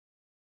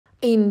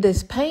In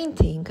this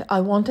painting,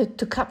 I wanted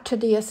to capture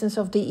the essence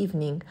of the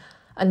evening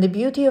and the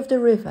beauty of the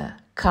river,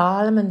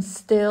 calm and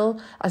still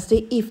as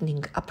the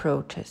evening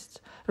approaches,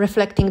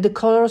 reflecting the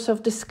colors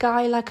of the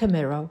sky like a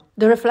mirror.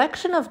 The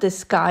reflection of the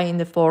sky in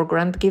the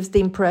foreground gives the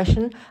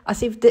impression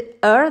as if the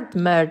earth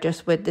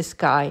merges with the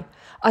sky,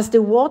 as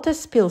the water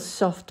spills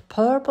soft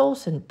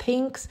purples and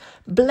pinks,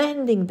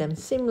 blending them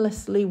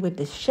seamlessly with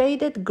the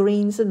shaded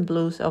greens and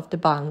blues of the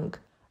bank.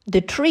 The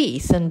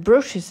trees and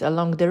bushes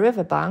along the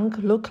riverbank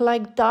look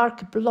like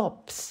dark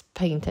blobs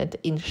painted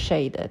in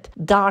shaded,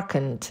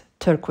 darkened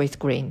turquoise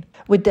green.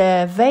 With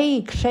their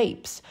vague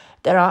shapes,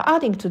 they are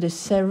adding to the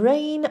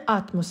serene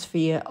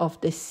atmosphere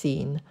of the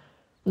scene.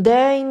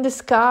 There in the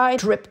sky,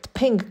 dripped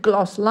pink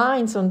gloss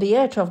lines on the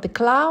edge of the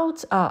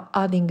clouds are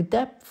adding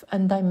depth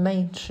and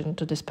dimension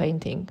to this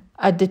painting.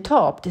 At the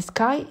top, the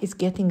sky is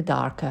getting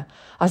darker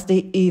as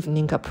the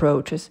evening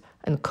approaches,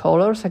 and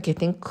colors are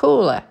getting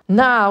cooler.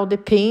 Now the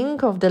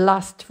pink of the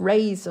last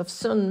rays of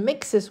sun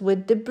mixes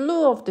with the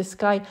blue of the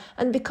sky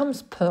and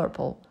becomes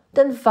purple,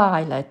 then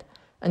violet,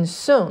 and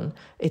soon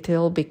it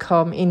will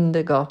become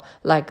indigo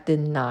like the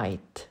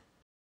night.